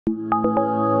All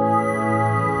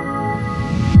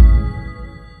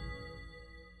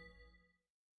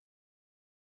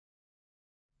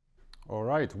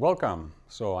right, welcome.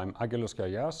 So I'm Aggelos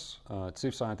Kiayias,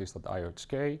 Chief Scientist at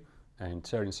IOHK and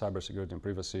Chair in Cybersecurity and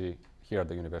Privacy here at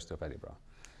the University of Edinburgh.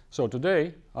 So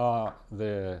today,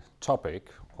 the topic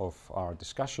of our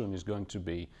discussion is going to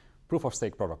be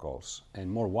proof-of-stake protocols, and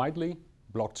more widely,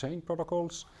 blockchain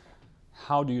protocols.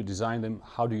 How do you design them?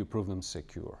 How do you prove them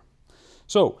secure?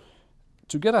 So,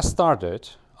 to get us started,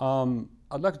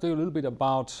 I'd like to tell you a little bit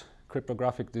about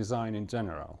cryptographic design in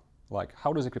general. Like,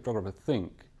 how does a cryptographer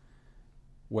think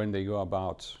when they go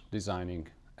about designing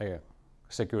a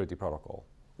security protocol,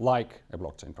 like a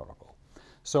blockchain protocol?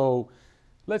 So,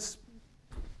 let's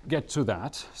get to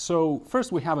that. So,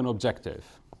 first we have an objective.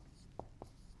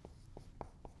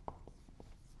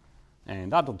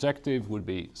 And that objective would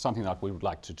be something that we would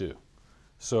like to do.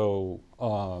 So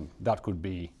that could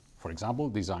be, for example,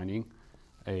 designing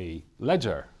a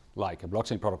ledger like a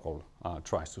blockchain protocol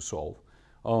tries to solve,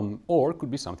 or it could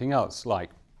be something else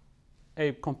like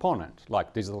a component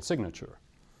like digital signature.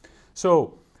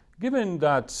 So given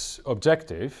that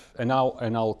objective, and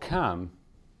I'll come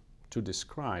to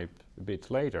describe a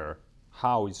bit later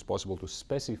how it's possible to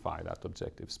specify that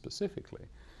objective specifically,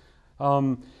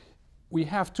 we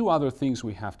have two other things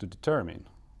we have to determine.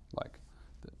 Like,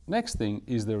 the next thing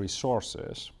is the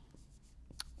resources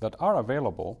that are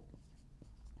available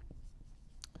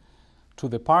to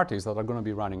the parties that are going to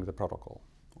be running the protocol,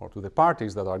 or to the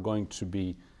parties that are going to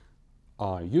be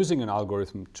using an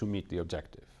algorithm to meet the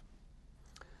objective.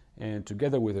 And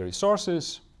together with the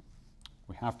resources,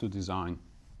 we have to design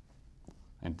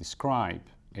and describe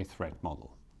a threat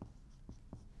model.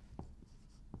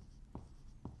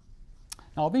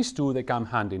 Now these two, they come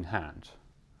hand in hand.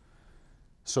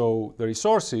 So the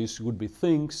resources would be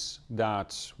things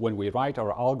that when we write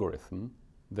our algorithm,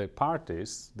 the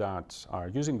parties that are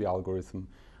using the algorithm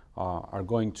are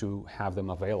going to have them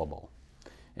available.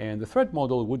 And the threat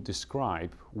model would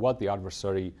describe what the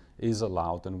adversary is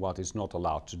allowed and what is not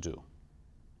allowed to do.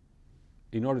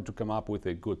 In order to come up with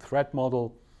a good threat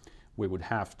model, we would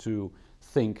have to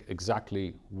think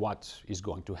exactly what is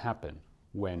going to happen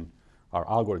when our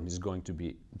algorithm is going to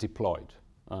be deployed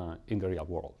in the real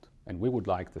world. And we would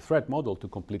like the threat model to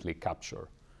completely capture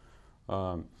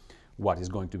what is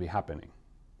going to be happening.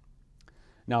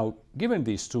 Now, given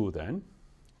these two then,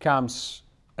 comes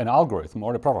an algorithm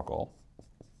or a protocol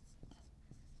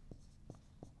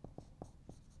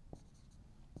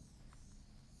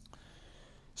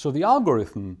So the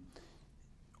algorithm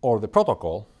or the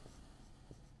protocol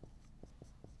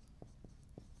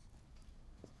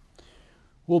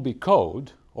will be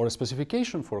code or a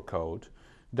specification for code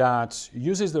that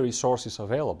uses the resources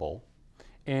available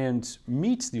and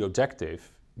meets the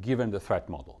objective given the threat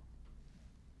model.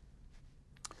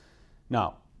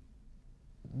 Now,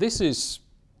 this is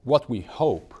what we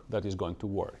hope that is going to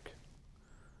work.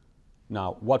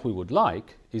 Now, what we would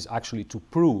like is actually to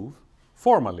prove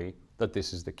formally that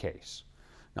this is the case.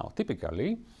 Now,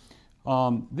 typically,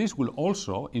 this will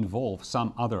also involve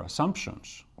some other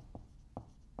assumptions.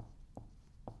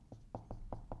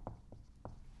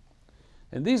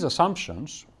 And these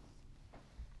assumptions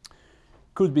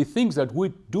could be things that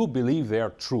we do believe they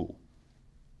are true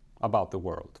about the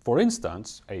world. For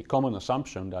instance, a common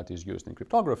assumption that is used in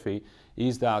cryptography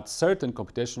is that certain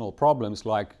computational problems,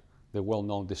 like the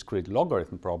well-known discrete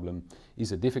logarithm problem,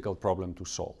 is a difficult problem to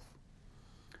solve.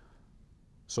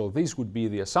 So these would be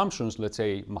the assumptions, let's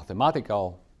say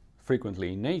mathematical,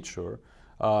 frequently in nature,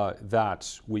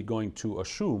 that we're going to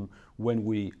assume when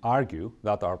we argue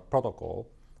that our protocol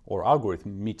or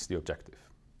algorithm meets the objective.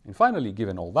 And finally,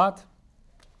 given all that,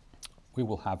 we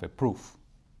will have a proof.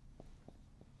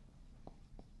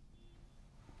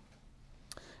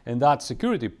 And that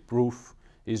security proof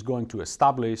is going to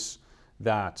establish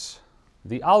that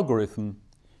the algorithm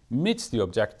meets the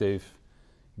objective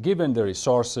given the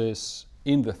resources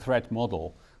in the threat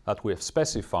model that we have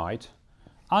specified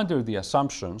under the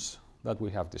assumptions that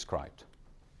we have described.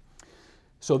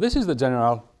 So this is the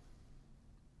general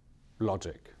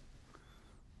logic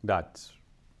that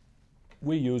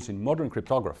we use in modern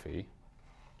cryptography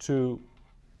to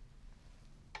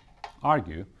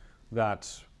argue that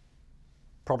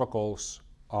protocols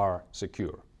are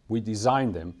secure. We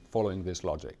design them following this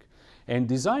logic. And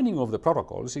designing of the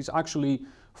protocols is actually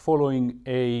following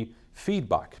a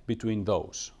feedback between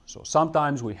those. So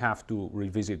sometimes we have to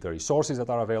revisit the resources that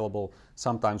are available,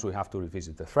 sometimes we have to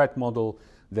revisit the threat model,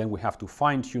 then we have to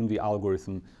fine-tune the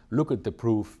algorithm, look at the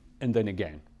proof, and then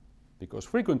again. Because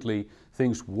frequently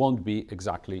things won't be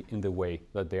exactly in the way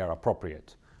that they are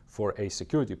appropriate for a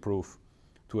security proof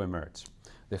to emerge.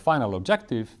 the final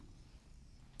objective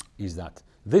is that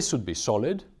this should be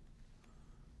solid,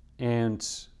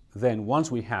 and then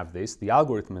once we have this, the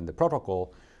algorithm and the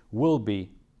protocol will be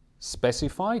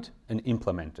specified and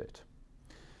implemented.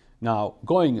 Now,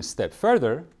 going a step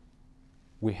further,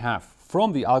 we have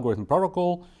from the algorithm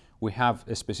protocol, we have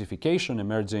a specification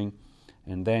emerging,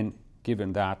 and then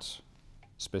given that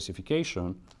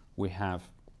specification, we have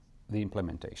the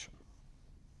implementation.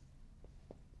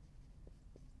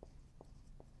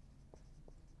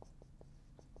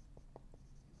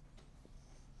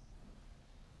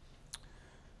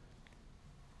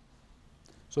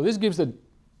 So this gives a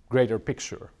greater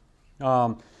picture.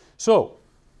 So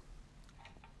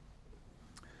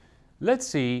let's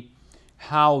see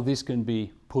how this can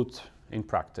be put in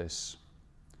practice.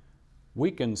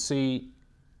 We can see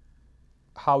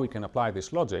how we can apply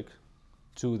this logic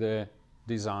to the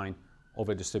design of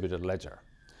a distributed ledger.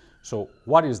 So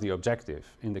what is the objective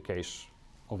in the case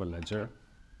of a ledger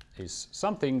is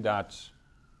something that,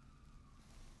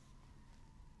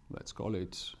 let's call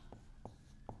it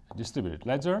a distributed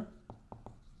ledger.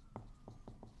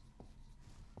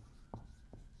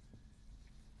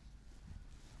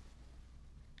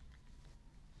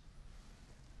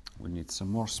 We need some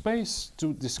more space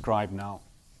to describe now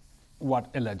what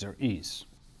a ledger is.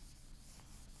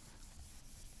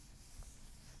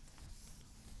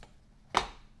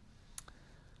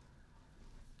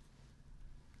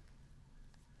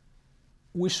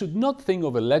 We should not think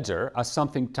of a ledger as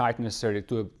something tied necessarily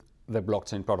to the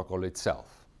blockchain protocol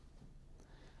itself.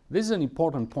 This is an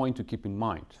important point to keep in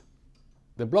mind.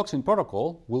 The blockchain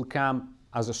protocol will come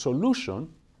as a solution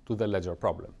to the ledger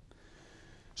problem.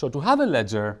 So to have a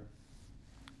ledger,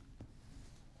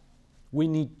 we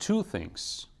need two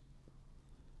things: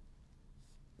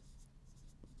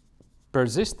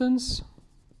 persistence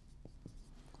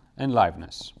and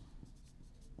liveness.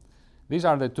 These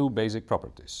are the two basic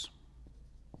properties.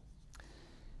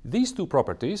 These two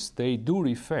properties, they do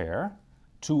refer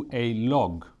to a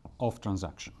log of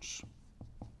transactions.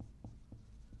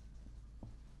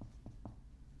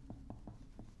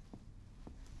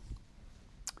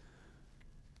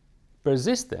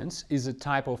 Persistence is a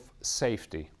type of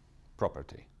safety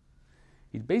property.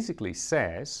 It basically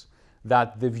says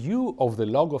that the view of the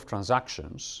log of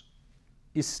transactions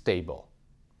is stable.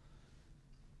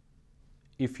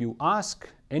 If you ask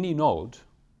any node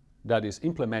that is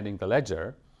implementing the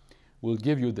ledger, will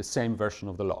give you the same version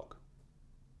of the log.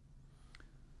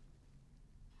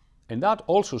 And that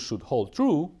also should hold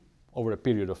true over a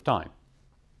period of time.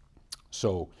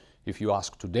 So if you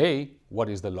ask today, what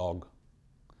is the log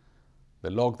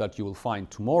that you will find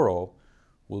tomorrow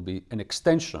will be an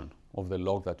extension of the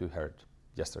log that you heard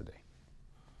yesterday.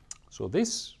 So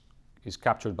this is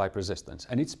captured by persistence,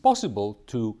 and it's possible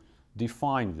to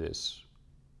define this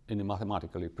in a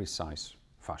mathematically precise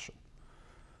fashion.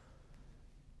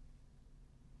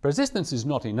 Persistence is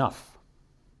not enough.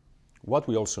 What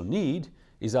we also need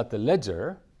is that the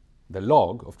ledger, the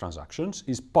log of transactions,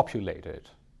 is populated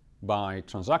by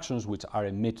transactions which are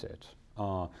emitted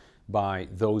by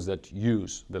those that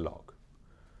use the log.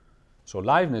 So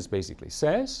liveness basically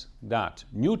says that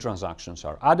new transactions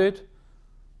are added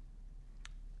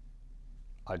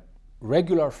at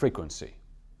regular frequency,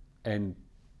 and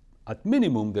at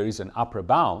minimum there is an upper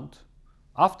bound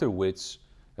after which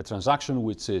a transaction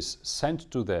which is sent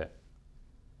to the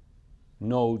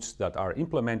nodes that are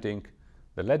implementing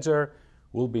the ledger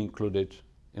will be included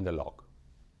in the log.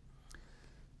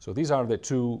 So these are the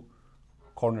two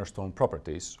cornerstone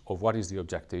properties of what is the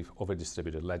objective of a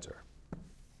distributed ledger.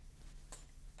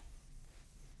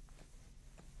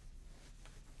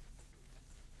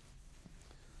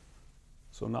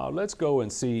 So now let's go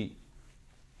and see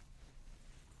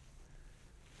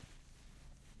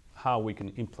how we can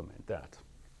implement that.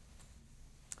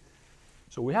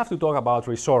 So we have to talk about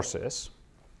resources,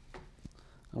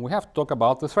 and we have to talk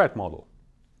about the threat model.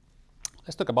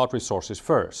 Let's talk about resources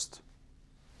first.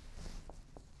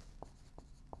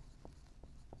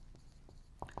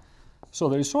 So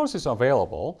the resources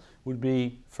available would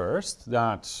be, first,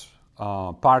 that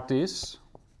parties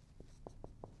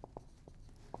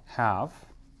have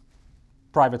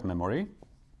private memory,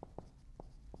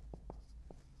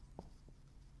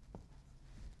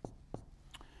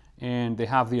 and they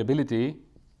have the ability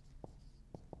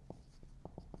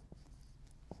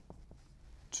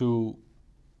to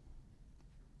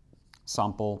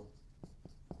sample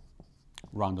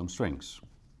random strings.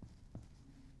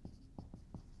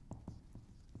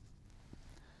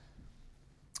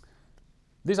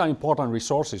 These are important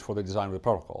resources for the design of the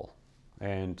protocol,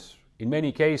 and in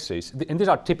many cases, and these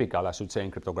are typical, I should say,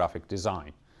 in cryptographic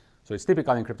design. So it's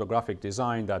typical in cryptographic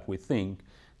design that we think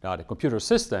that a computer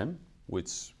system,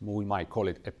 which we might call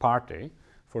it a party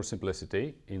for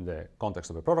simplicity in the context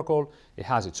of a protocol, it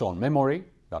has its own memory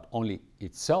that only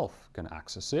itself can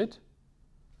access it,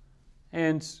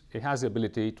 and it has the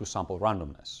ability to sample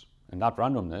randomness. And that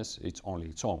randomness, it's only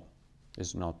its own.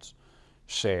 It's not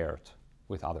shared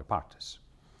with other parties.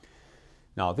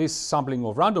 Now, this sampling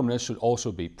of randomness should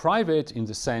also be private in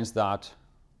the sense that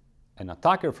an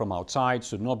attacker from outside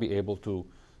should not be able to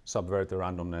subvert the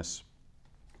randomness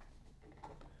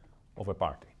of a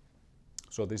party.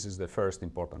 So this is the first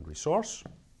important resource.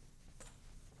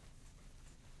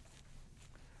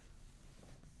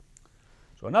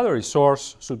 So another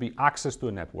resource should be access to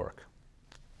a network.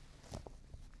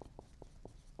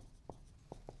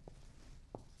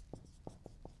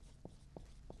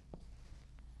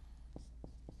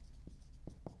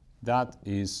 That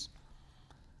is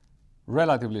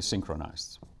relatively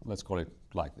synchronized. Let's call it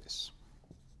like this.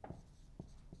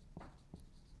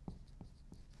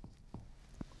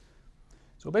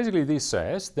 So basically this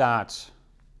says that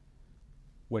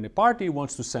when a party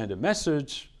wants to send a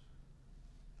message,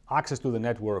 access to the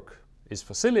network is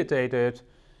facilitated,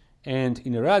 and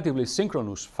in a relatively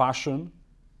synchronous fashion,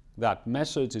 that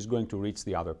message is going to reach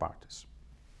the other parties.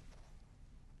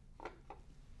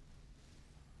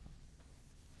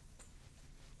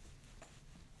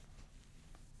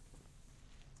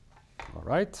 All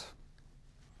right.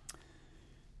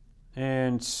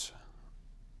 And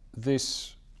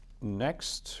this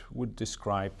next would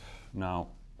describe now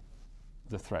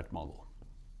the threat model.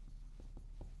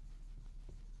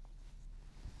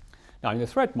 Now, in the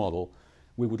threat model,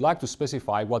 we would like to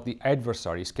specify what the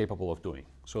adversary is capable of doing.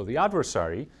 So the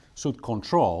adversary should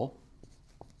control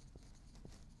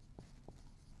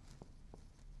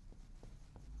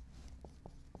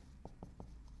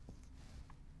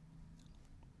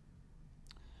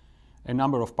a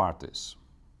number of parties.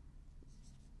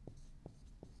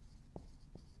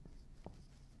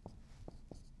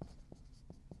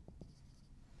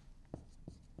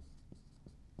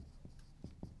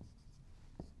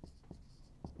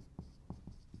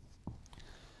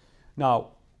 Now,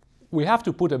 we have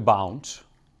to put a bound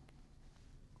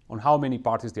on how many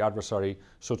parties the adversary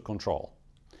should control.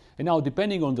 And now,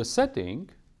 depending on the setting,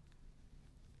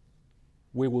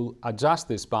 we will adjust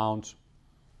this bound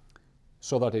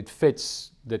so that it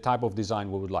fits the type of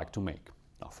design we would like to make.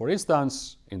 Now, for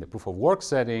instance, in the proof of work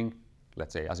setting,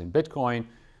 let's say as in Bitcoin,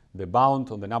 the bound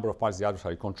on the number of parties the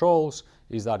adversary controls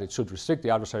is that it should restrict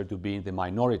the adversary to be in the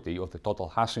minority of the total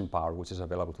hashing power which is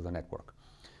available to the network.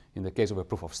 In the case of a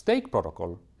proof of stake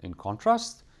protocol, in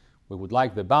contrast, we would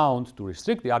like the bound to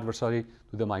restrict the adversary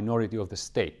to the minority of the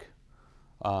stake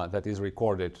that is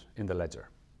recorded in the ledger.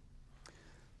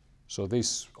 So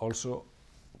this also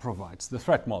provides the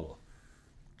threat model.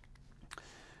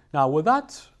 Now, with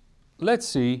that, let's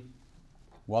see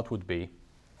what would be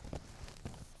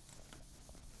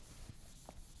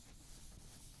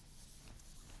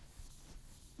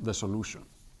the solution.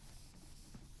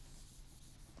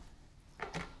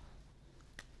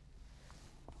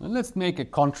 And let's make a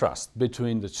contrast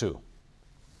between the two.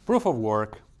 Proof of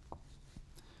work,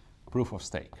 proof of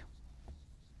stake.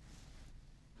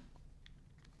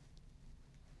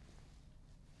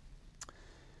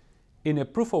 In a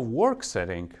proof of work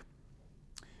setting,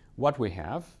 what we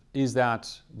have is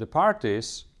that the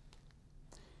parties,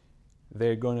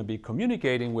 they're going to be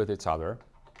communicating with each other,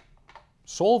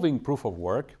 solving proof of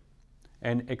work,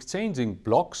 and exchanging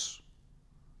blocks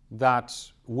that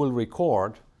will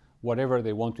record whatever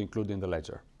they want to include in the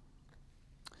ledger.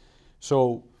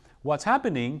 So what's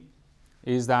happening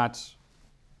is that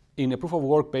in a proof of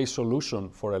work based solution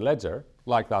for a ledger,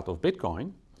 like that of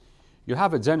Bitcoin, you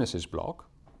have a genesis block,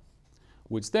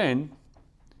 which then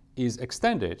is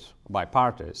extended by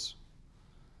parties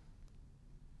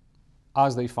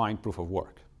as they find proof of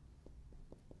work.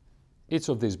 Each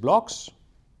of these blocks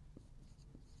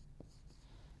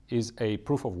is a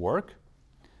proof of work,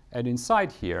 and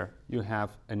inside here you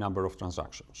have a number of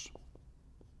transactions.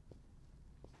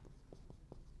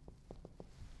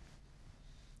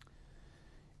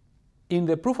 In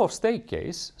the proof of stake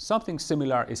case, something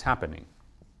similar is happening.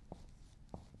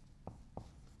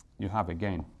 You have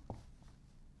again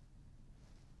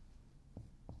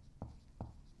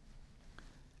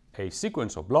a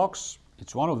sequence of blocks.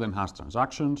 Each one of them has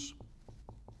transactions.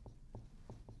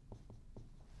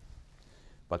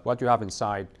 But what you have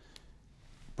inside,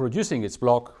 producing its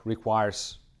block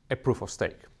requires a proof of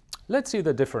stake. Let's see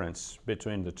the difference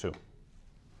between the two.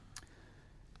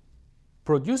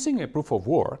 Producing a proof of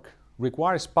work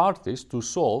requires parties to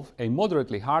solve a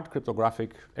moderately hard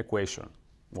cryptographic equation.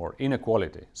 or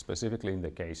inequality, specifically in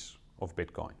the case of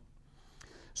Bitcoin.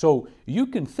 So you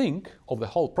can think of the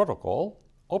whole protocol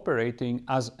operating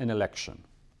as an election.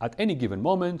 At any given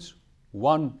moment,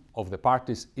 one of the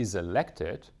parties is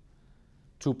elected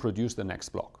to produce the next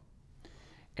block.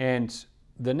 And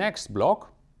the next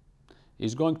block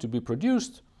is going to be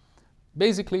produced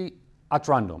basically at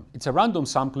random. It's a random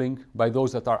sampling by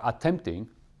those that are attempting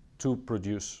to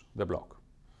produce the block.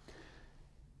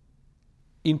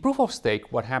 In proof of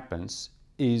stake, what happens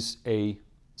is a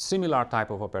similar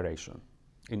type of operation.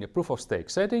 In a proof of stake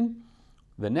setting,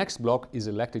 the next block is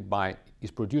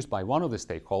produced by one of the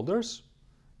stakeholders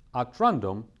at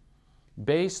random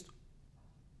based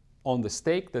on the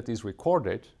stake that is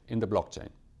recorded in the blockchain.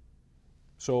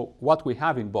 So what we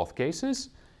have in both cases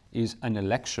is an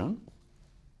election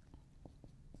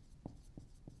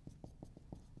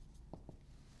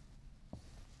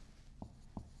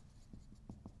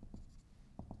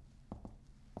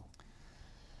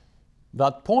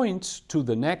that points to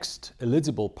the next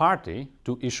eligible party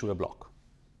to issue a block.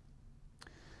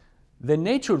 The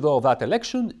nature, though, of that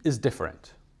election is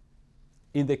different.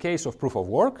 In the case of proof of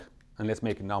work, and let's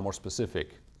make it now more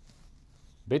specific,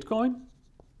 Bitcoin,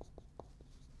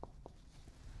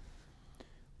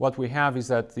 what we have is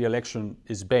that the election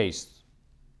is based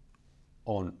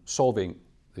on solving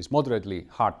this moderately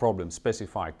hard problem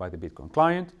specified by the Bitcoin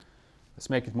client. Let's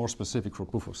make it more specific for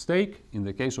proof of stake. In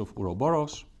the case of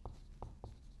Ouroboros,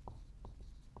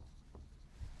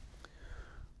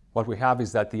 what we have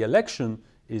is that the election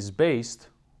is based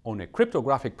on a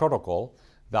cryptographic protocol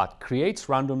that creates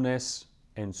randomness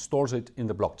and stores it in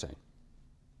the blockchain.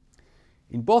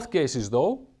 In both cases,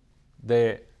 though,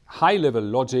 the high-level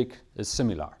logic is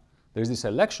similar. There is this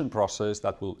election process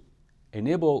that will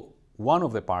enable one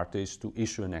of the parties to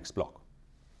issue a next block.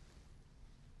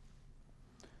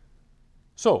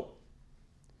 So,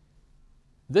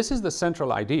 this is the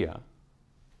central idea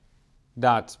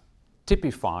that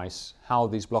typifies how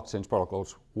these blockchain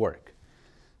protocols work.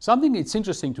 Something it's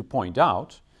interesting to point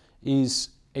out is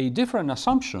a different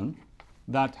assumption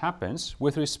that happens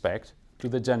with respect to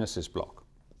the genesis block.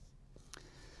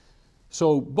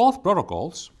 So both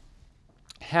protocols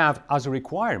have as a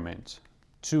requirement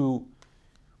to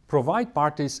provide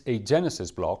parties a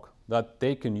genesis block that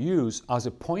they can use as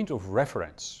a point of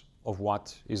reference of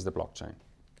what is the blockchain,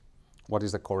 what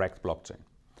is the correct blockchain.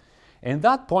 And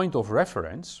that point of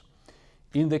reference,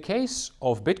 in the case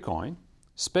of Bitcoin,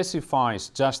 specifies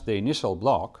just the initial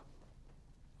block,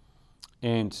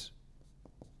 and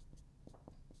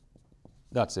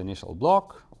that's the initial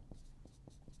block,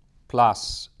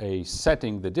 plus a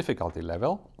setting the difficulty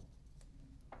level.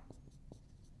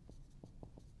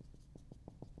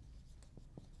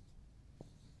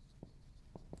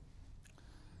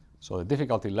 So the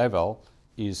difficulty level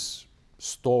is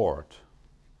stored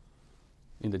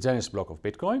in the genesis block of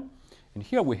Bitcoin. And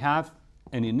here we have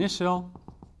an initial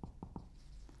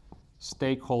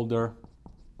stakeholder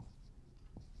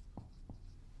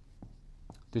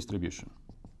distribution.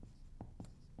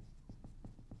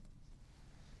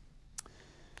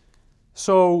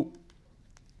 So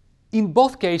in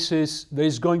both cases, there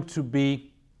is going to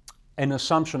be an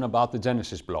assumption about the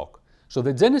genesis block. So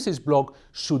the genesis block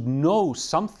should know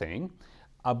something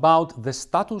about the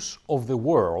status of the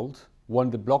world when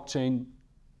the blockchain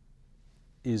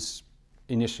is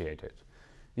initiated.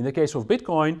 In the case of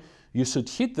Bitcoin, you should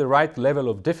hit the right level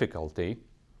of difficulty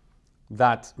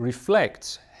that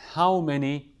reflects how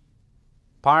many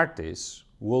parties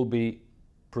will be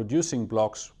producing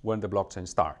blocks when the blockchain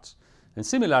starts. And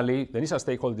similarly, the initial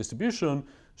stakeholder distribution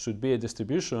should be a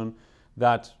distribution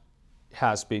that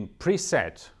has been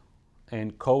preset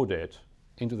and coded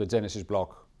into the genesis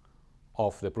block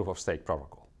of the proof of stake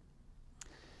protocol.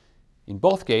 In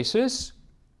both cases,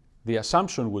 the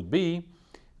assumption would be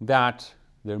that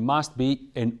there must be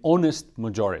an honest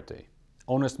majority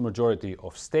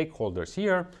of stakeholders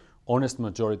here, honest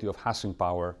majority of hashing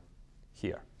power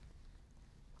here.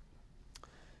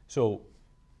 So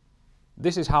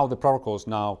this is how the protocols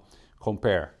now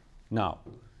compare. Now,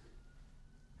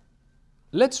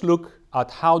 let's look at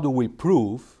how do we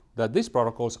prove that these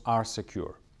protocols are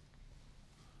secure,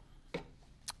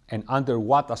 and under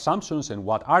what assumptions and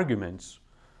what arguments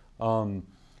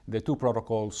the two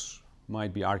protocols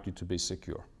might be argued to be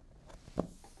secure.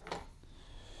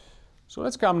 So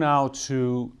let's come now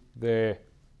to the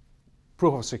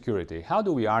proof of security. How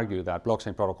do we argue that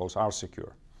blockchain protocols are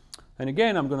secure? And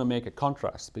again, I'm going to make a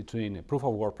contrast between a proof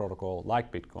of work protocol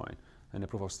like Bitcoin and a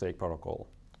proof of stake protocol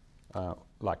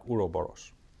like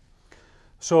Ouroboros.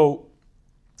 So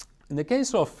in the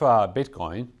case of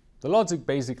Bitcoin, the logic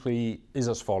basically is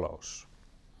as follows.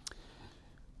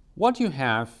 what you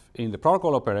have in the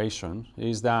protocol operation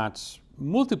is that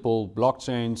multiple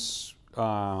blockchains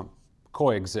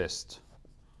coexist.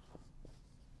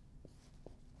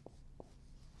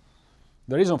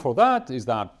 The reason for that is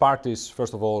that parties,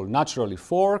 first of all, naturally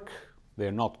fork.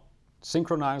 They're not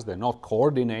synchronized, they're not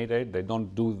coordinated, they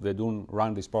don't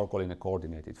run this protocol in a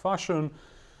coordinated fashion.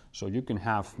 So you can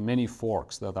have many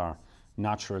forks that are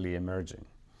naturally emerging.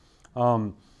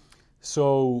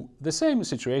 So the same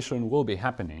situation will be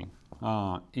happening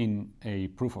in a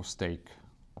proof of stake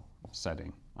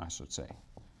setting, I should say.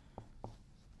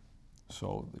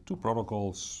 So the two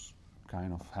protocols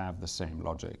kind of have the same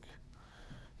logic.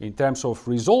 In terms of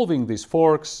resolving these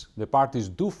forks, the parties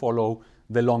do follow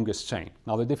the longest chain.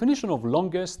 Now, the definition of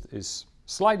longest is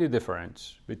slightly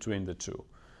different between the two.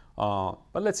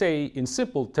 But let's say in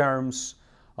simple terms,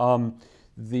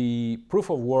 the proof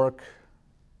of work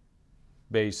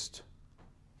based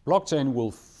blockchain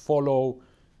will follow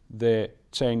the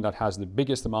chain that has the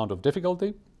biggest amount of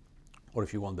difficulty, or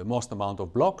if you want the most amount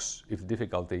of blocks, if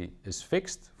difficulty is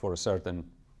fixed for a certain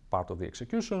part of the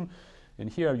execution. And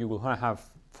here you will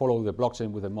follow the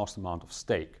blockchain with the most amount of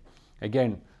stake.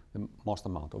 Again, the most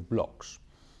amount of blocks.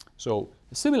 So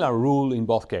a similar rule in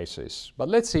both cases, but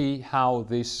let's see how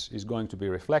this is going to be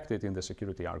reflected in the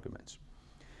security arguments.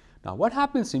 Now, what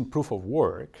happens in proof of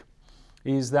work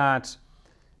is that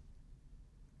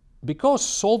because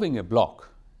solving a block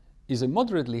is a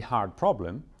moderately hard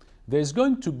problem, there's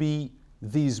going to be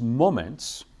these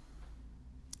moments.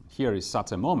 Here is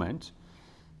such a moment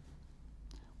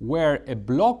where a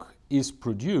block is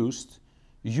produced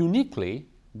uniquely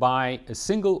by a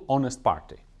single honest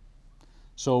party.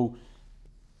 So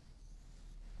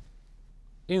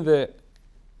in the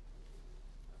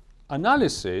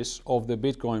analysis of the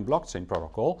Bitcoin blockchain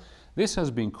protocol, this has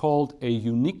been called a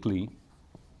uniquely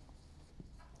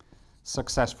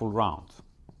successful round.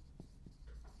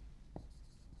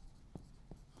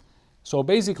 So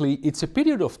basically, it's a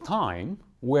period of time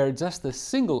where just a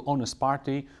single honest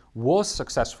party was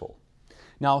successful.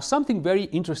 Now, something very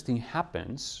interesting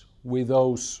happens with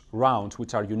those rounds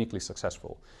which are uniquely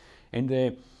successful.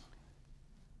 And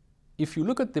if you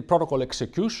look at the protocol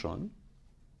execution,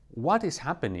 what is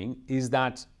happening is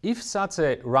that if such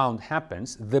a round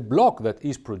happens, the block that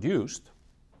is produced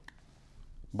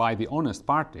by the honest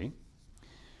party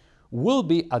will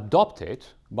be adopted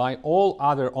by all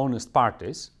other honest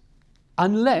parties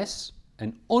unless,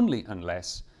 and only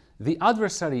unless, the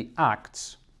adversary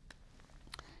acts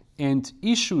and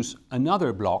issues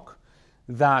another block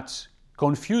that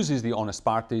confuses the honest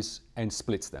parties and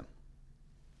splits them.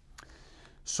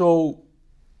 So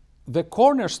the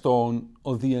cornerstone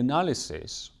of the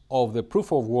analysis of the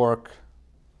proof of work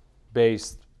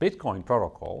based Bitcoin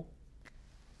protocol,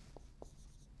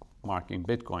 marking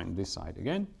Bitcoin this side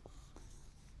again,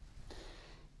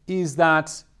 is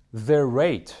that the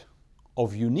rate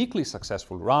of uniquely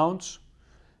successful rounds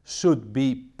should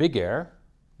be bigger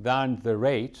than the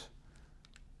rate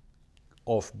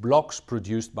of blocks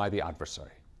produced by the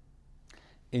adversary.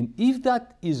 And if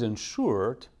that is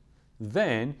ensured,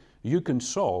 then you can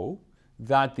show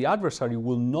that the adversary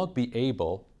will not be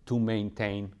able to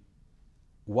maintain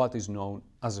what is known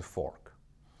as a fork.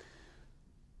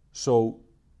 So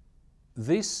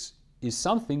this is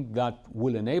something that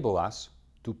will enable us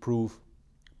to prove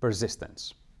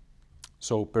persistence.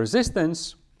 So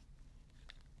persistence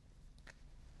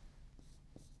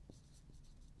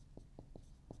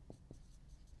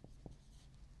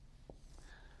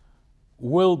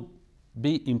will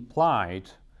be implied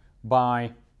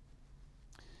by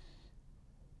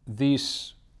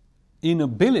this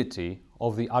inability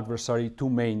of the adversary to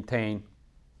maintain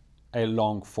a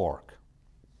long fork.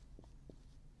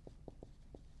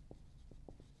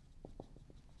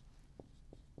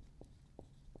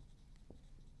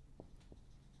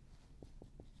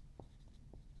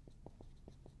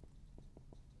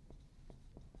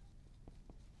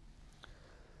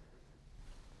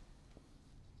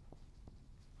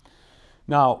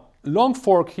 Now, long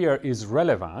fork here is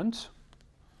relevant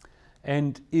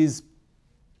and is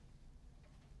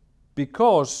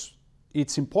because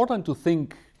it's important to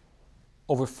think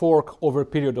of a fork over a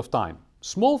period of time.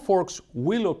 Small forks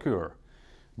will occur,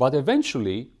 but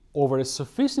eventually, over a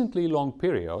sufficiently long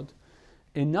period,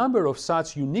 a number of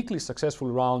such uniquely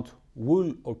successful rounds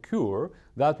will occur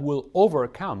that will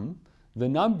overcome the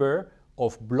number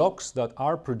of blocks that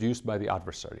are produced by the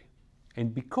adversary.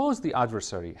 And because the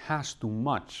adversary has to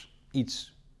match each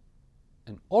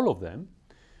and all of them,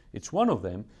 each one of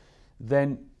them,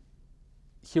 then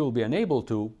he will be unable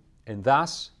to, and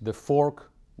thus the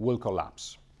fork will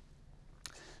collapse.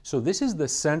 So this is the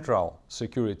central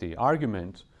security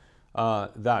argument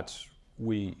that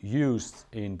we used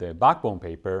in the backbone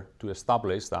paper to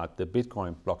establish that the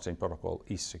Bitcoin blockchain protocol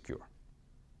is secure.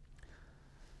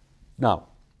 Now,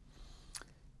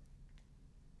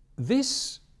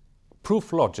 this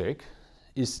proof logic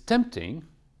is tempting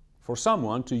for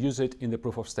someone to use it in the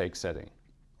proof of stake setting.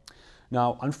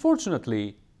 Now,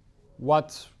 unfortunately,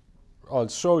 what I'll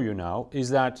show you now is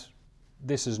that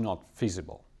this is not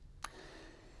feasible.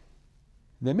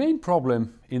 The main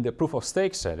problem in the proof of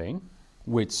stake setting,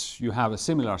 which you have a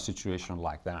similar situation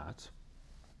like that,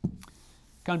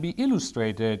 can be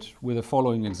illustrated with the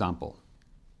following example.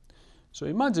 So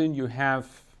imagine you have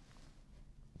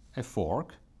a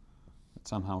fork that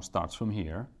somehow starts from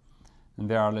here, and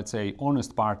there are, let's say,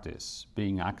 honest parties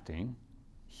acting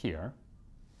here.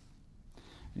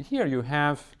 And here you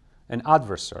have an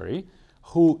adversary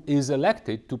who is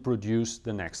elected to produce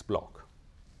the next block.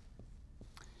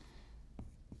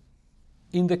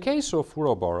 In the case of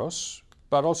Ouroboros,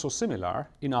 but also similar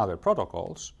in other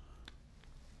protocols,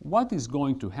 what is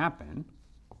going to happen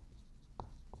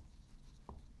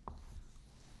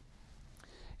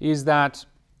is that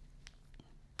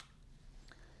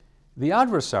the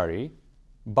adversary,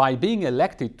 by being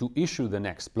elected to issue the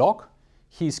next block,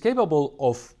 he is capable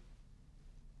of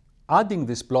adding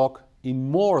this block in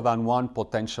more than one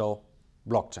potential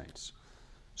blockchains.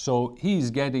 So he is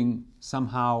getting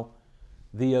somehow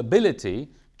the ability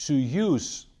to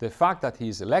use the fact that he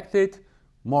is elected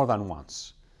more than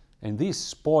once. And this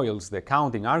spoils the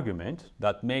counting argument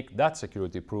that make that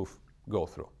security proof go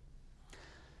through.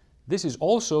 This is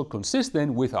also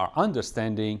consistent with our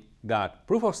understanding that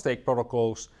proof-of-stake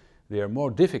protocols, they are more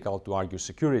difficult to argue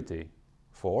security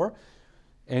for,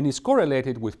 and is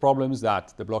correlated with problems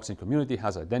that the blockchain community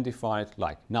has identified,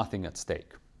 like nothing at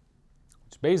stake,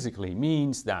 which basically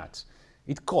means that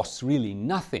it costs really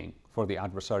nothing for the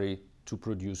adversary to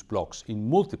produce blocks in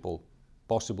multiple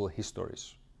possible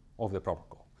histories of the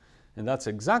protocol. And that's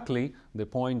exactly the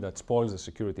point that spoils the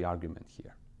security argument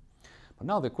here. But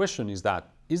now the question is that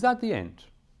the end?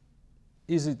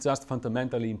 Is it just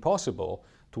fundamentally impossible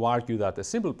to argue that a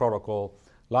simple protocol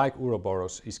like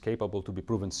Ouroboros is capable to be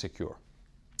proven secure?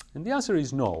 And the answer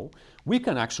is no. We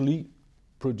can actually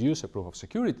produce a proof of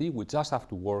security. We just have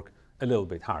to work a little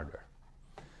bit harder.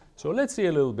 So let's see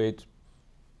a little bit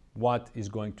what is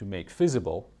going to make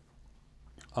feasible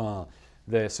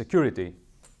the security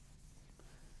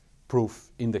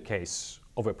proof in the case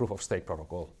of a proof of stake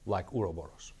protocol like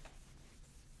Ouroboros.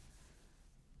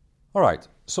 All right,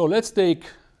 so let's take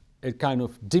a kind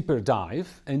of deeper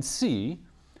dive and see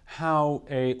how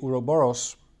a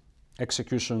Ouroboros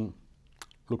execution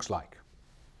looks like.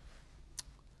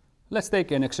 Let's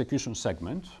take an execution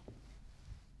segment.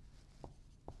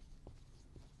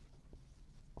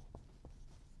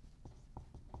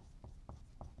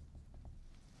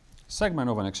 Segment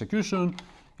of an execution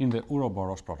in the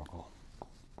Ouroboros protocol.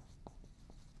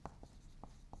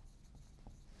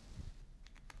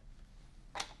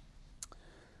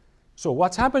 So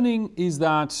what's happening is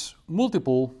that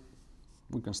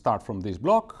we can start from this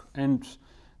block, and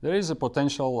there is a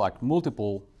potential like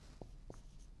multiple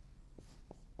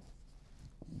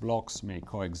blocks may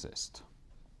coexist.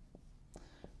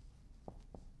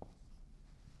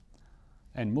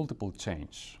 And multiple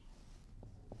change.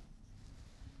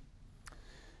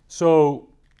 So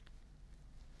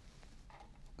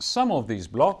some of these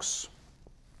blocks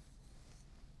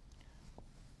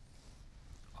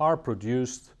are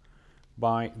produced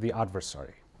by the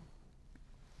adversary.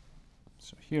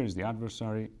 So here is the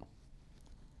adversary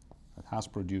that has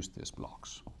produced these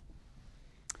blocks.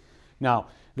 Now,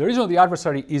 the reason the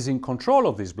adversary is in control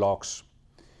of these blocks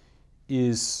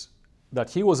is that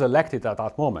he was elected at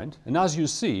that moment, and as you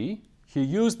see, he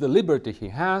used the liberty he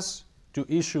has to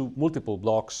issue multiple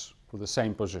blocks for the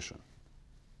same position.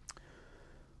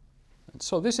 And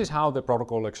so this is how the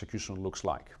protocol execution looks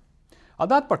like. At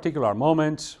that particular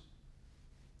moment,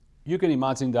 you can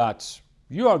imagine that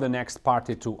you are the next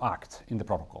party to act in the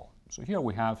protocol. So here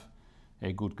we have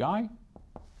a good guy,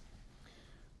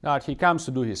 that he comes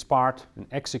to do his part and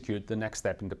execute the next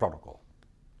step in the protocol.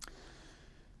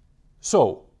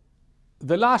 So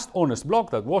the last honest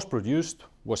block that was produced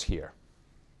was here.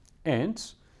 And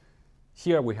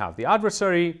here we have the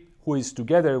adversary who is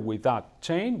together with that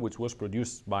chain, which was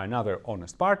produced by another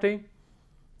honest party.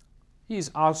 He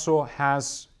also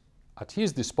has at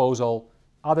his disposal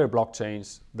other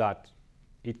blockchains that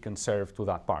it can serve to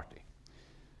that party.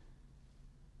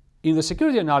 In the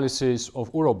security analysis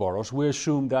of Ouroboros, we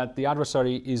assume that the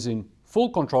adversary is in full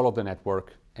control of the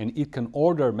network and it can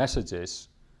order messages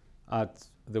at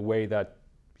the way that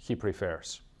he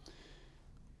prefers.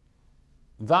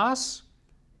 Thus,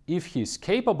 if he's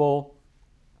capable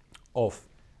of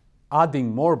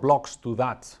adding more blocks to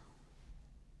that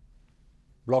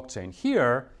blockchain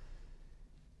here,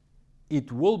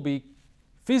 it will be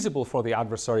feasible for the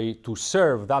adversary to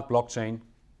serve that blockchain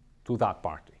to that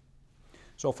party.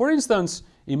 So for instance,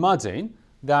 imagine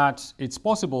that it's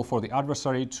possible for the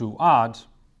adversary to add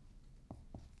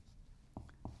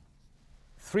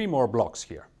 3 more blocks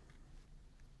here.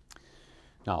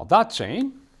 Now that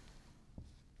chain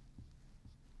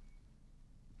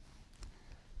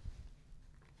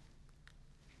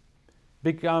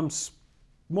becomes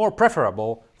more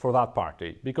preferable for that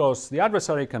party because the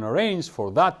adversary can arrange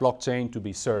for that blockchain to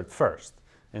be served first.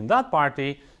 And that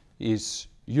party is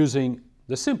using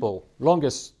the simple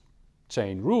longest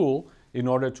chain rule in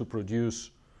order to produce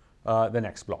the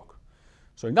next block.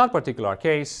 So in that particular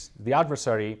case, the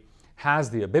adversary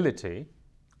has the ability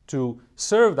to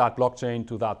serve that blockchain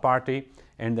to that party,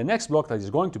 and the next block that is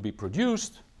going to be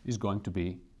produced is going to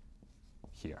be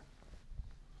here.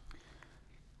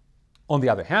 On the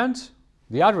other hand,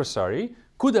 the adversary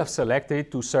could have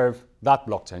selected to serve that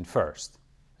blockchain first.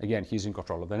 Again, he's in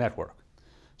control of the network.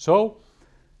 So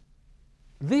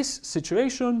this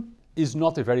situation is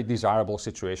not a very desirable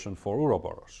situation for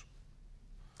Ouroboros.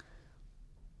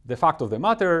 The fact of the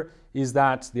matter is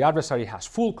that the adversary has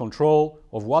full control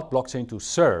of what blockchain to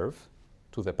serve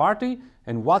to the party,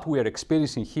 and what we are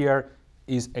experiencing here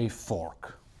is a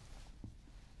fork.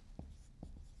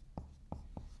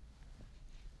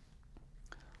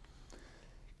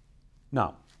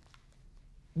 Now,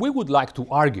 we would like to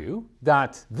argue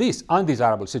that this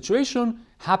undesirable situation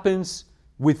happens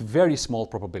with very small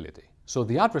probability. So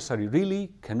the adversary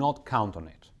really cannot count on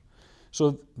it.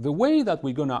 So the way that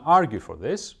we're going to argue for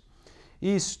this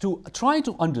is to try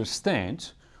to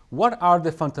understand what are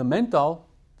the fundamental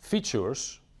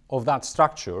features of that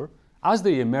structure as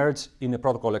they emerge in a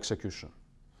protocol execution.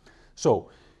 So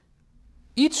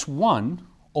each one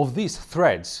of these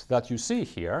threads that you see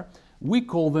here, we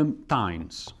call them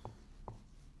tines.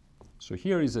 So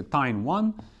here is a tine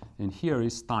 1 and here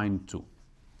is tine 2.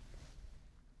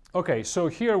 Okay, so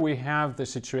here we have the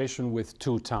situation with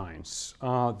 2 tines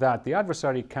that the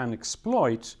adversary can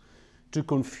exploit to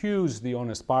confuse the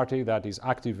honest party that is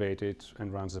activated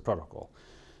and runs the protocol.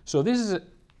 So this is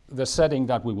the setting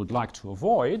that we would like to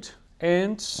avoid,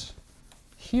 and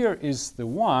here is the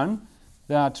one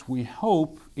that we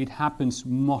hope it happens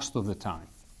most of the time.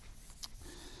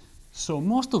 So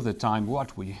most of the time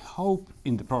what we hope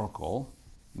in the protocol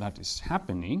that is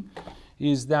happening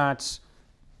is that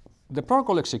the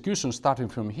protocol execution starting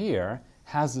from here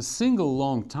has a single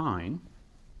long tine,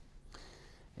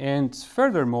 and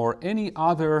furthermore any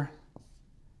other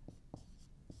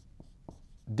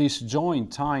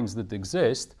disjoint tines that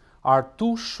exist are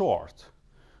too short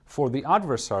for the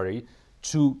adversary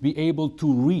to be able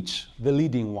to reach the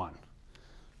leading one.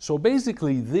 So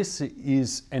basically this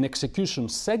is an execution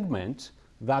segment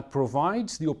that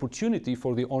provides the opportunity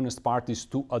for the honest parties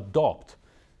to adopt,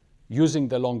 using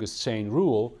the longest chain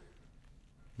rule,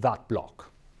 that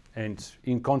block, and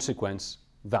in consequence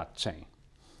that chain.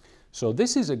 So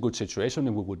this is a good situation,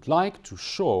 and we would like to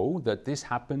show that this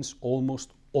happens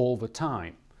almost all the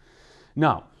time.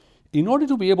 Now, in order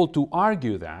to be able to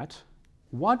argue that,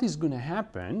 what is going to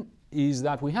happen is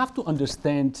that we have to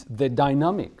understand the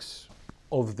dynamics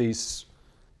of this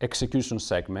execution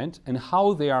segment and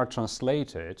how they are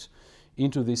translated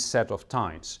into this set of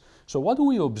tines. So what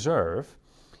we observe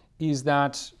is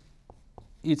that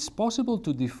it's possible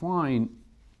to define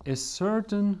a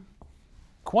certain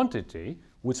quantity,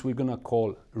 which we're going to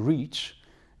call reach,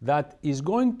 that is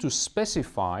going to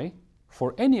specify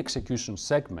for any execution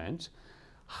segment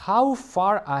how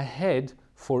far ahead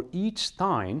for each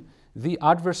time the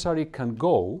adversary can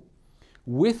go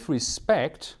with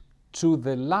respect to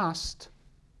the last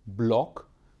block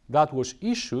that was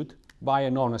issued by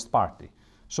an honest party.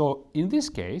 So in this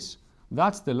case,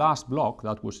 that's the last block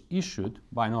that was issued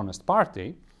by an honest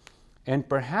party, and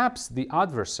perhaps the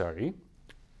adversary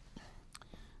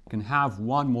can have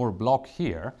one more block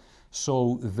here,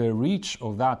 so the reach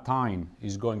of that time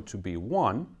is going to be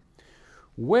 1,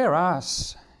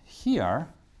 whereas here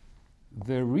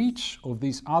the reach of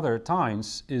these other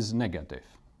times is negative.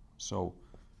 So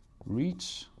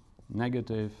reach,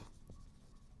 negative,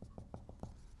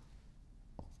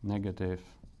 negative,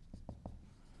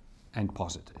 and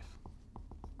positive.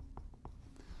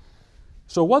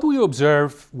 So what we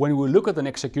observe when we look at an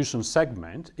execution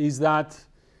segment is that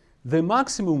the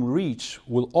maximum reach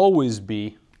will always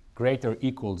be greater or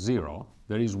equal 0.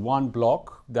 There is one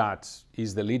block that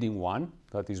is the leading one,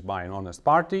 that is by an honest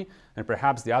party, and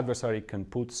perhaps the adversary can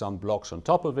put some blocks on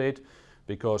top of it,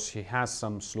 because he has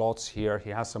some slots here, he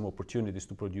has some opportunities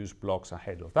to produce blocks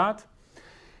ahead of that.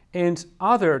 And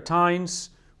other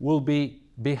tines will be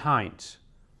behind,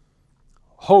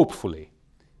 hopefully.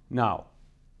 Now,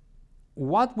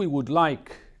 what we would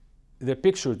like the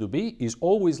picture to be is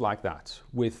always like that,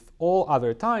 with all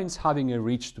other tines having a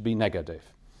reach to be negative.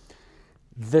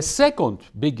 The second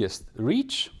biggest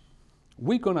reach,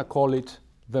 we're going to call it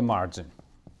the margin.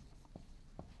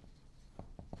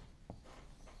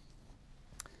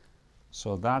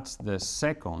 So that's the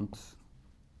second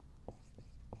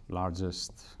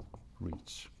largest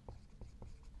reach.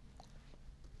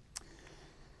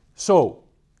 So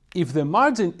if the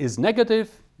margin is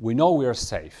negative, we know we are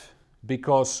safe,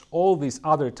 because all these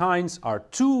other tines are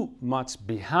too much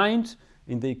behind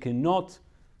and they cannot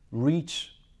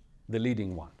reach the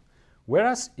leading one.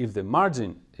 Whereas if the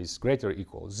margin is greater or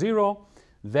equal to 0,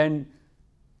 then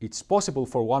it's possible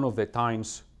for one of the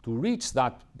tines to reach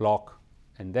that block,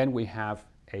 and then we have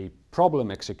a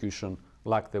problem execution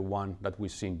like the one that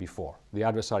we've seen before. The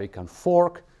adversary can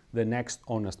fork the next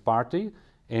honest party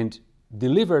and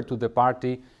deliver to the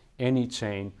party any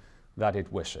chain that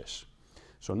it wishes.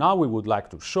 So now we would like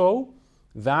to show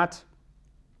that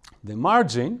the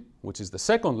margin, which is the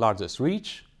second largest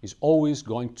reach, is always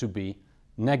going to be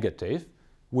negative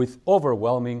with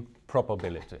overwhelming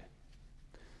probability.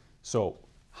 So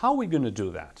how are we going to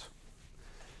do that?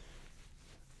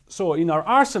 So in our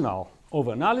arsenal of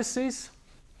analysis,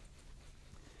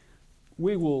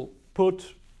 we will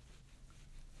put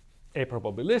a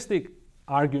probabilistic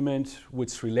argument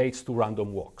which relates to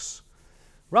random walks.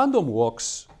 Random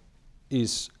walks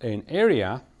is an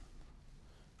area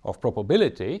of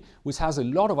probability which has a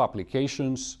lot of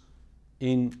applications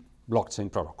in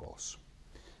blockchain protocols.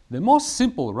 The most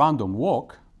simple random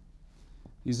walk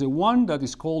is the one that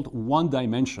is called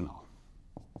one-dimensional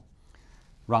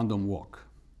random walk.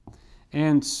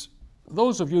 And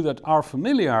those of you that are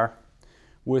familiar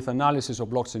with analysis of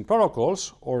blockchain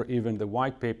protocols, or even the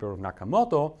white paper of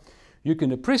Nakamoto, you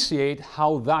can appreciate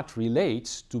how that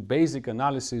relates to basic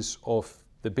analysis of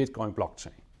the Bitcoin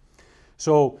blockchain.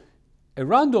 So a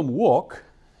random walk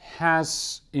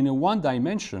has, in a one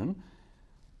dimension,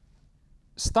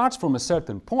 starts from a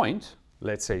certain point,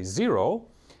 let's say 0,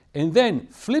 and then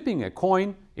flipping a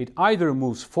coin, it either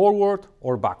moves forward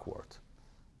or backward.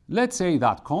 Let's say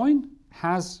that coin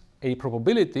has a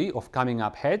probability of coming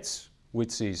up heads,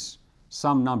 which is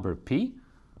some number p,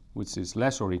 which is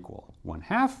less or equal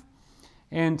 1/2,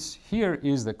 and here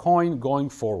is the coin going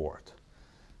forward.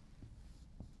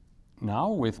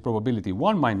 Now, with probability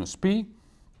 1 minus p,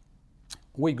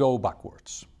 we go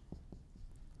backwards.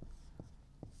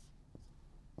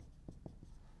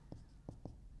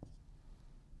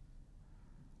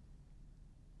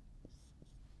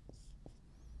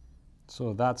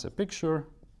 So that's a picture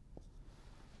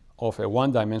of a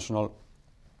one-dimensional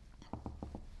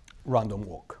random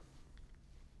walk.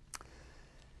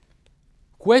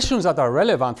 Questions that are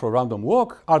relevant for random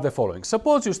walk are the following.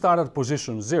 Suppose you start at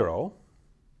position 0,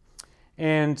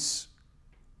 and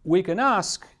we can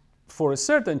ask for a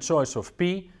certain choice of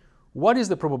p, what is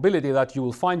the probability that you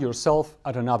will find yourself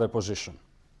at another position?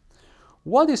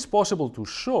 What is possible to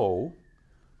show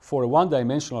for a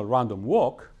one-dimensional random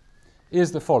walk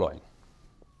is the following.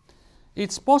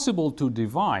 It's possible to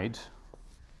divide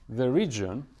the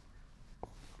region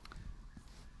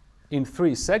in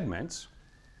 3 segments.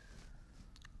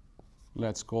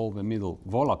 Let's call the middle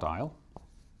volatile,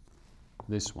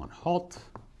 this one hot,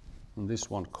 and this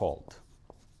one cold.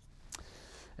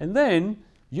 And then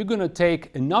you're going to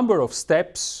take a number of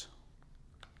steps,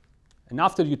 and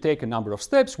after you take a number of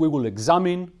steps, we will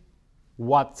examine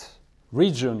what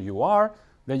region you are.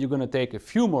 Then you're going to take a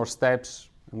few more steps,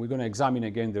 and we're going to examine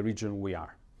again the region we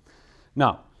are.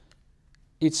 Now,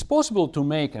 it's possible to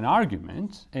make an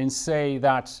argument and say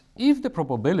that if the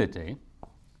probability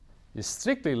is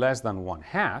strictly less than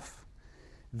 1/2,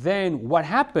 then what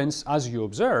happens, as you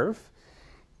observe,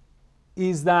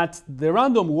 is that the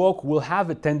random walk will have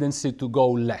a tendency to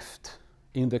go left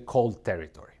in the cold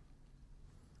territory.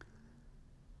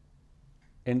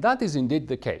 And that is indeed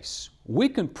the case. We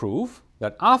can prove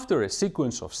that after a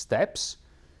sequence of steps,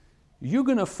 you're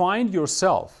going to find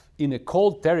yourself in a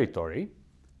cold territory,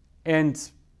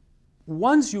 and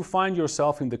once you find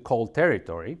yourself in the cold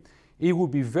territory, it will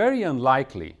be very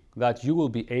unlikely that you will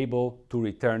be able to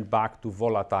return back to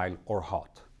volatile or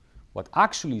hot. What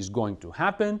actually is going to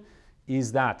happen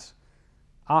is that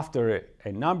after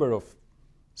a number of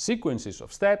sequences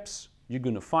of steps, you're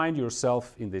going to find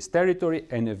yourself in this territory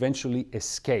and eventually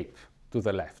escape to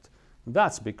the left.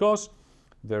 That's because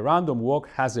the random walk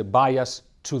has a bias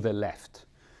to the left.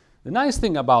 The nice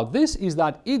thing about this is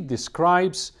that it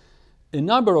describes a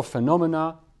number of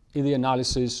phenomena in the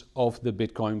analysis of the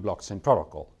Bitcoin blockchain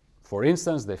protocol. For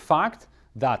instance, the fact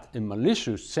that a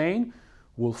malicious chain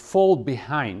will fall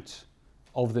behind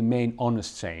of the main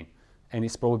honest chain, and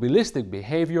its probabilistic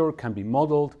behavior can be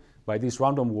modeled by this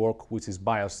random walk which is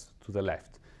biased to the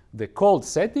left. The cold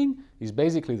setting is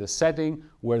basically the setting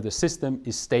where the system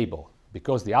is stable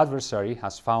because the adversary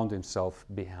has found himself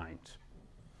behind.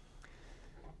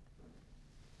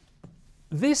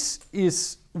 This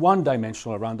is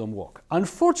one-dimensional random walk.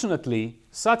 Unfortunately,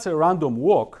 such a random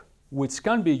walk, which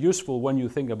can be useful when you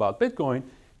think about Bitcoin,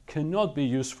 cannot be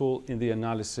useful in the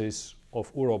analysis of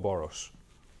Ouroboros.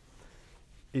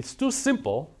 It's too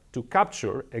simple to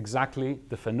capture exactly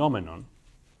the phenomenon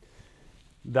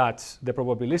that the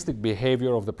probabilistic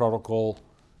behavior of the protocol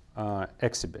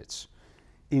exhibits.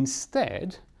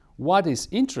 Instead, what is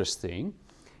interesting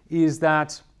is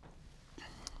that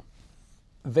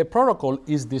the protocol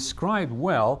is described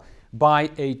well by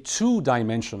a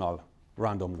two-dimensional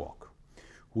random walk,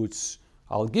 which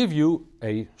I'll give you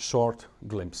a short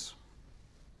glimpse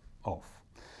of.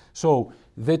 So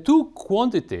the two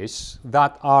quantities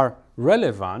that are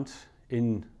relevant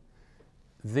in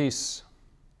this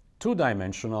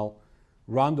two-dimensional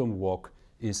random walk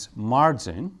is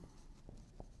margin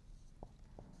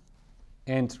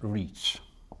and reach.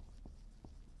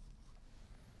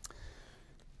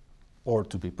 Or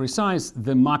to be precise,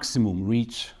 the maximum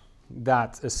reach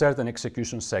that a certain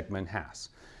execution segment has.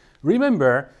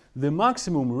 Remember, the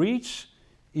maximum reach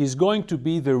is going to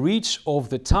be the reach of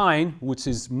the time which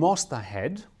is most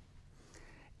ahead,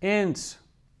 and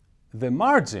the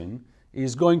margin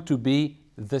is going to be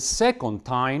the second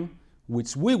time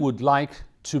which we would like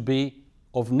to be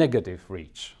of negative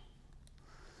reach.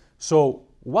 So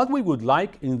what we would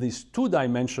like in this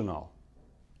two-dimensional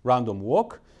random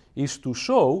walk is to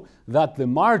show that the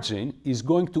margin is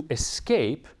going to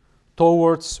escape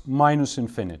towards minus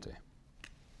infinity.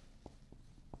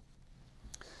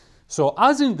 So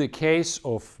as in the case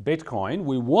of Bitcoin,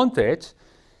 we wanted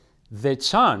the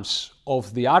chance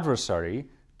of the adversary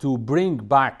to bring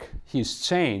back his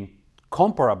chain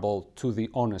comparable to the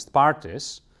honest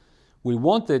parties. We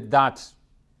wanted that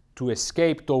to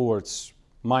escape towards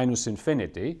minus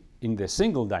infinity in the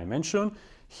single dimension.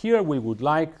 Here we would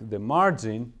like the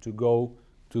margin to go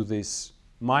to this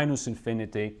minus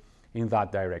infinity in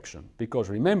that direction. Because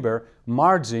remember,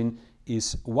 margin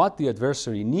is what the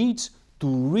adversary needs to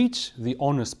reach the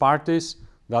honest parties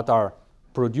that are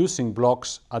producing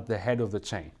blocks at the head of the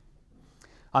chain.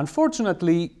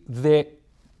 Unfortunately, the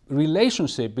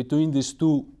relationship between these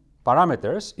two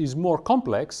parameters is more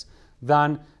complex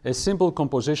than a simple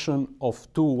composition of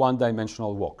two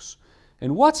one-dimensional walks.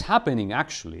 And what's happening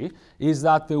actually is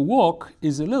that the walk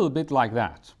is a little bit like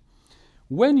that.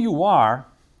 When you are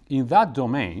in that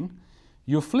domain,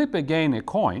 you flip again a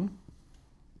coin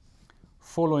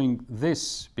following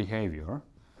this behavior,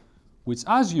 which,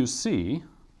 as you see,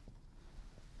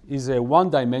 is a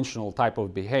one-dimensional type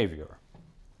of behavior.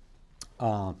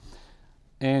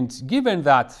 And given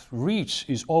that reach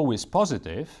is always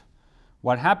positive,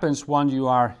 what happens when you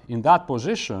are in that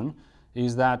position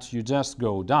is that you just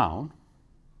go down.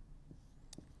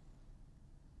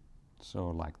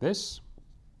 So like this.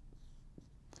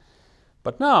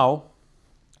 But now,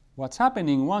 what's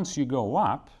happening once you go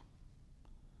up,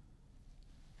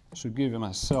 I should give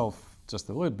myself just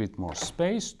a little bit more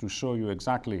space to show you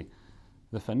exactly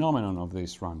the phenomenon of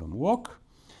this random walk.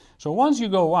 So once you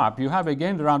go up, you have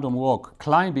again the random walk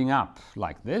climbing up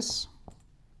like this.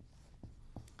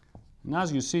 And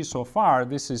as you see so far,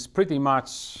 this is pretty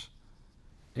much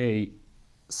a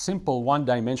simple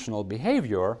one-dimensional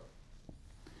behavior.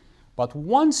 But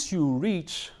once you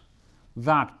reach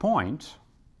that point,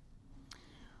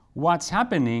 what's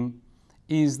happening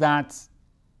is that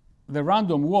the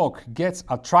random walk gets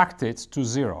attracted to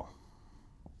zero.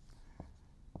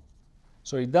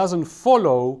 So it doesn't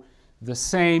follow the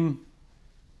same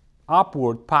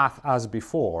upward path as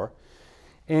before.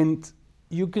 And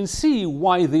you can see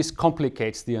why this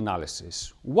complicates the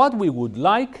analysis. What we would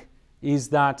like is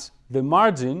that the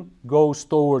margin goes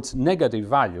towards negative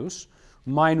values,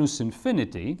 minus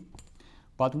infinity.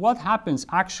 But what happens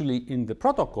actually in the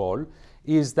protocol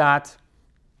is that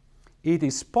it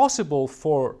is possible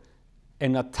for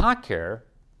an attacker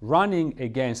running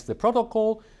against the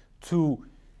protocol to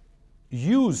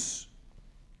use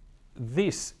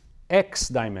this x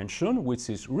dimension, which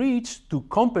is reach, to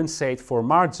compensate for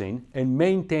margin and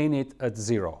maintain it at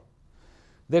zero.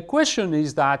 The question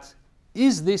is that,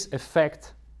 is this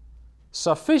effect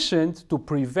sufficient to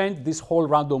prevent this whole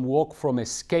random walk from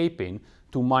escaping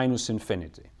to minus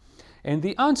infinity? And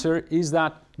the answer is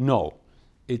that no,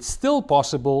 it's still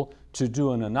possible to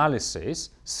do an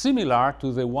analysis similar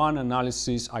to the one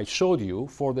analysis I showed you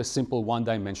for the simple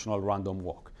one-dimensional random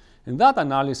walk. And that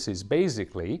analysis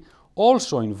basically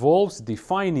also involves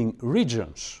defining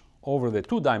regions over the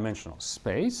two-dimensional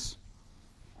space,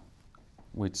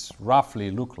 which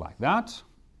roughly look like that,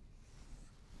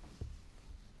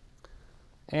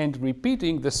 and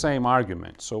repeating the same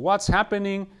argument. So what's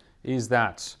happening is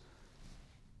that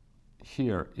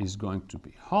here is going to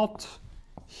be hot,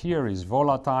 here is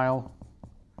volatile,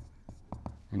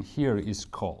 and here is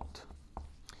cold.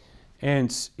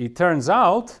 And it turns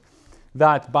out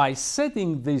that by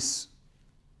setting the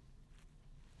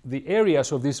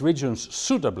areas of these regions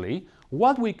suitably,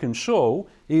 what we can show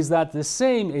is that the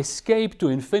same escape to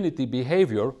infinity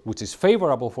behavior, which is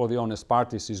favorable for the honest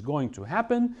parties, is going to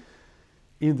happen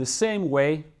in the same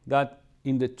way that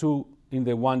in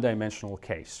the one-dimensional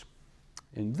case.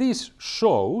 And this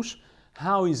shows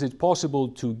how is it possible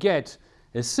to get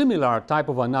a similar type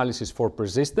of analysis for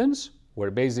persistence,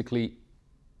 where basically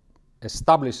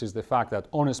establishes the fact that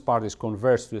honest parties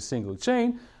converge to a single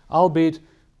chain, albeit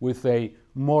with a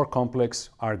more complex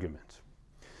argument.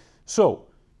 So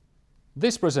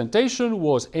this presentation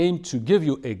was aimed to give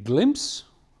you a glimpse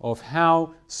of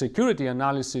how security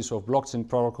analysis of blockchain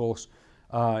protocols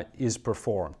is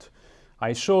performed.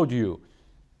 I showed you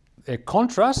a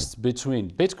contrast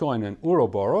between Bitcoin and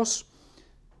Ouroboros,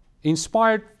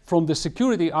 inspired from the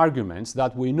security arguments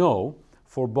that we know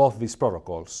for both these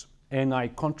protocols. And I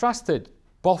contrasted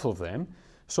both of them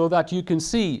so that you can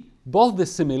see both the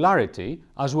similarity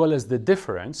as well as the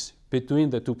difference between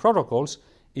the two protocols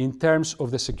in terms of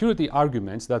the security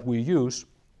arguments that we use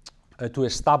to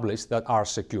establish that are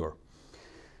secure.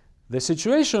 The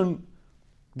situation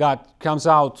that comes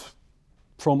out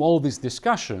from all this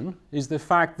discussion is the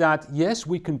fact that, yes,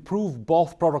 we can prove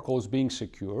both protocols being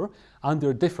secure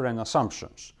under different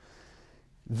assumptions.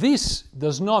 This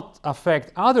does not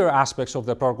affect other aspects of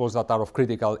the protocols that are of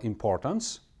critical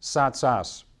importance, such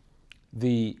as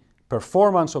the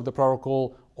performance of the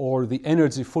protocol or the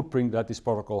energy footprint that this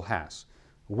protocol has.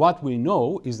 What we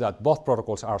know is that both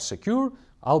protocols are secure,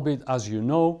 albeit, as you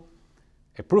know,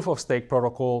 a proof-of-stake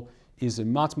protocol is a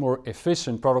much more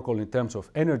efficient protocol in terms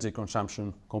of energy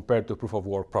consumption compared to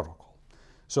proof-of-work protocol.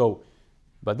 So,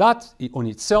 but that on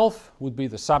itself would be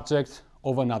the subject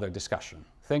of another discussion.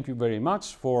 Thank you very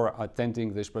much for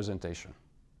attending this presentation.